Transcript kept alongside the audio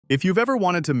If you've ever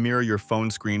wanted to mirror your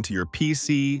phone screen to your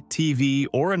PC, TV,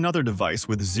 or another device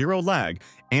with zero lag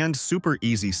and super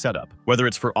easy setup, whether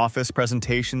it's for office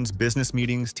presentations, business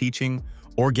meetings, teaching,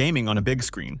 or gaming on a big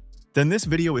screen, then this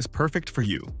video is perfect for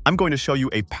you. I'm going to show you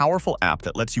a powerful app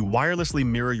that lets you wirelessly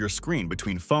mirror your screen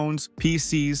between phones,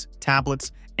 PCs,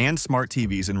 tablets, and smart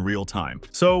TVs in real time.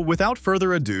 So without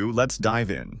further ado, let's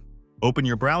dive in. Open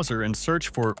your browser and search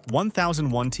for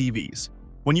 1001 TVs.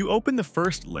 When you open the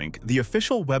first link, the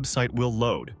official website will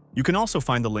load. You can also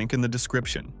find the link in the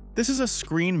description. This is a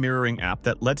screen mirroring app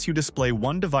that lets you display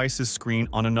one device's screen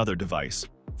on another device.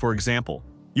 For example,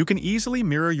 you can easily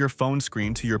mirror your phone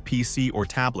screen to your PC or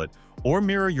tablet, or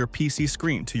mirror your PC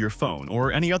screen to your phone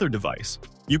or any other device.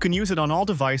 You can use it on all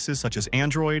devices such as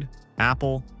Android,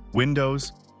 Apple,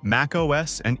 Windows, Mac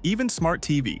OS, and even smart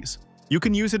TVs. You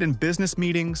can use it in business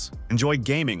meetings, enjoy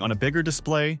gaming on a bigger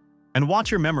display, and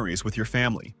watch your memories with your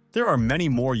family. There are many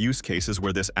more use cases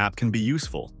where this app can be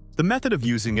useful. The method of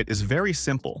using it is very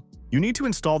simple. You need to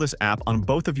install this app on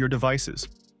both of your devices.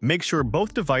 Make sure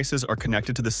both devices are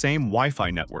connected to the same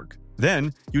Wi-Fi network.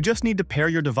 Then, you just need to pair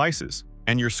your devices,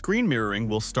 and your screen mirroring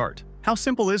will start. How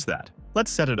simple is that?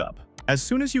 Let's set it up. As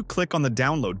soon as you click on the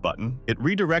download button, it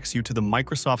redirects you to the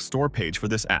Microsoft Store page for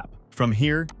this app. From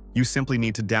here, you simply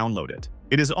need to download it.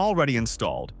 It is already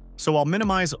installed, so I'll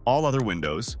minimize all other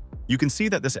windows. You can see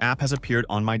that this app has appeared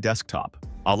on my desktop.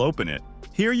 I'll open it.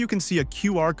 Here you can see a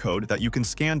QR code that you can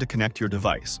scan to connect your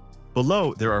device.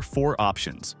 Below, there are 4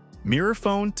 options: mirror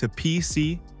phone to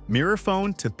PC, mirror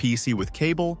phone to PC with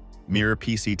cable, mirror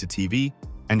PC to TV,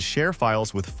 and share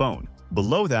files with phone.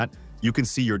 Below that, you can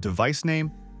see your device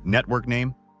name, network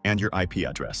name, and your IP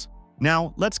address.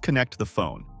 Now, let's connect the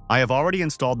phone. I have already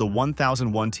installed the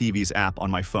 1001 TVs app on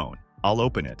my phone. I'll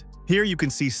open it. Here you can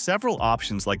see several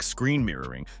options like screen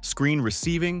mirroring, screen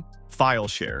receiving, file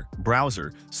share,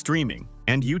 browser, streaming,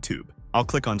 and YouTube. I'll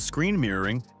click on screen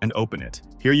mirroring and open it.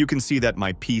 Here you can see that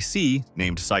my PC,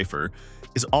 named Cypher,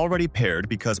 is already paired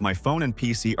because my phone and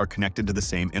PC are connected to the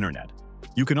same internet.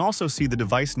 You can also see the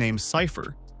device name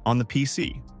Cypher on the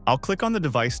PC. I'll click on the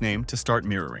device name to start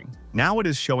mirroring. Now it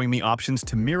is showing me options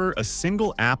to mirror a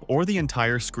single app or the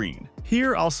entire screen.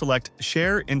 Here I'll select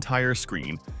Share Entire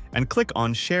Screen and click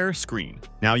on Share Screen.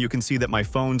 Now you can see that my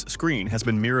phone's screen has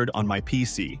been mirrored on my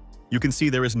PC. You can see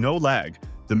there is no lag.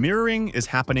 The mirroring is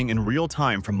happening in real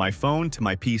time from my phone to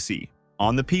my PC.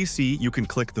 On the PC, you can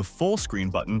click the full screen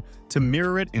button to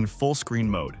mirror it in full screen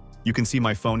mode. You can see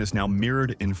my phone is now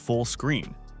mirrored in full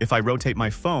screen. If I rotate my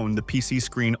phone, the PC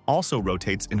screen also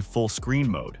rotates in full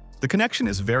screen mode. The connection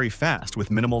is very fast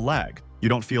with minimal lag. You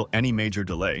don't feel any major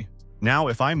delay. Now,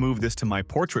 if I move this to my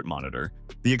portrait monitor,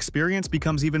 the experience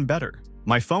becomes even better.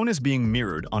 My phone is being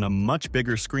mirrored on a much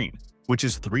bigger screen, which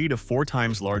is 3 to 4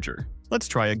 times larger. Let's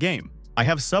try a game. I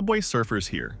have Subway Surfers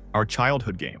here, our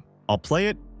childhood game. I'll play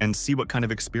it and see what kind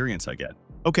of experience I get.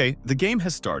 Okay, the game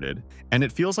has started, and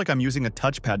it feels like I'm using a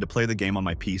touchpad to play the game on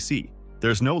my PC.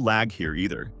 There's no lag here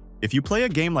either. If you play a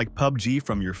game like PUBG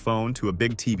from your phone to a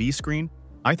big TV screen,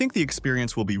 I think the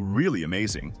experience will be really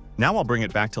amazing. Now I'll bring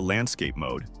it back to landscape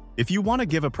mode. If you want to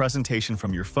give a presentation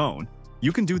from your phone,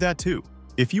 you can do that too.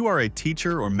 If you are a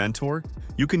teacher or mentor,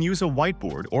 you can use a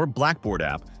whiteboard or Blackboard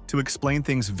app to explain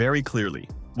things very clearly.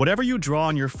 Whatever you draw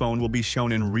on your phone will be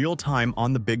shown in real time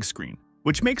on the big screen,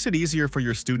 which makes it easier for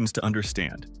your students to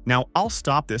understand. Now, I'll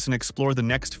stop this and explore the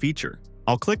next feature.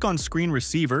 I'll click on Screen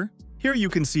Receiver. Here you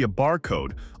can see a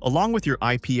barcode along with your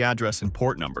IP address and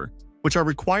port number, which are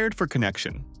required for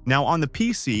connection. Now, on the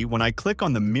PC, when I click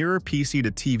on the Mirror PC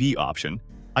to TV option,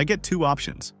 I get 2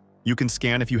 options. You can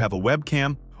scan if you have a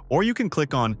webcam, or you can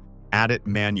click on Add it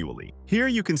manually. Here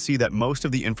you can see that most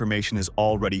of the information is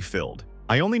already filled.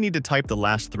 I only need to type the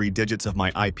last 3 digits of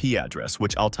my IP address,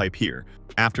 which I'll type here.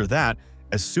 After that,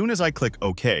 as soon as I click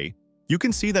OK, you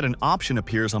can see that an option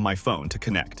appears on my phone to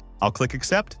connect. I'll click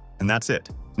Accept, and that's it.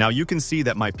 Now you can see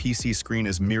that my PC screen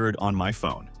is mirrored on my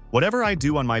phone. Whatever I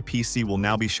do on my PC will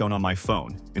now be shown on my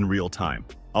phone in real time.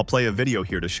 I'll play a video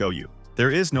here to show you.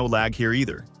 There is no lag here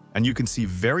either, and you can see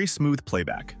very smooth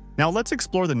playback. Now let's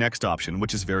explore the next option,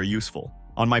 which is very useful.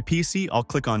 On my PC, I'll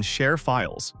click on Share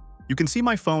Files. You can see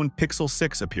my phone Pixel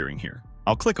 6 appearing here.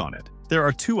 I'll click on it. There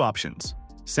are 2 options: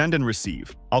 Send and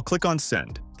Receive. I'll click on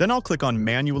Send. Then I'll click on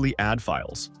Manually Add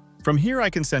Files. From here I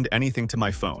can send anything to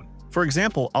my phone. For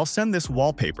example, I'll send this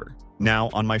wallpaper. Now,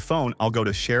 on my phone, I'll go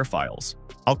to Share Files.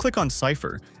 I'll click on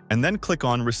Cypher and then click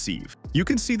on Receive. You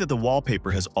can see that the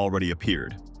wallpaper has already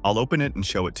appeared. I'll open it and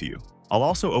show it to you. I'll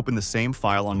also open the same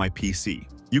file on my PC.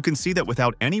 You can see that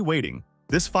without any waiting,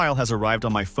 this file has arrived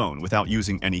on my phone without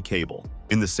using any cable.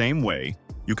 In the same way,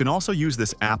 You can also use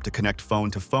this app to connect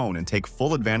phone to phone and take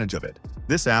full advantage of it.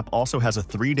 This app also has a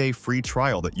 3-day free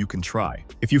trial that you can try.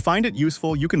 If you find it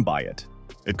useful, you can buy it.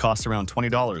 It costs around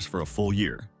 $20 for a full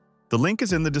year. The link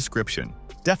is in the description.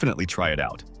 Definitely try it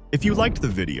out. If you liked the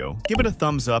video, give it a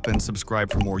thumbs up and subscribe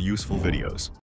for more useful videos.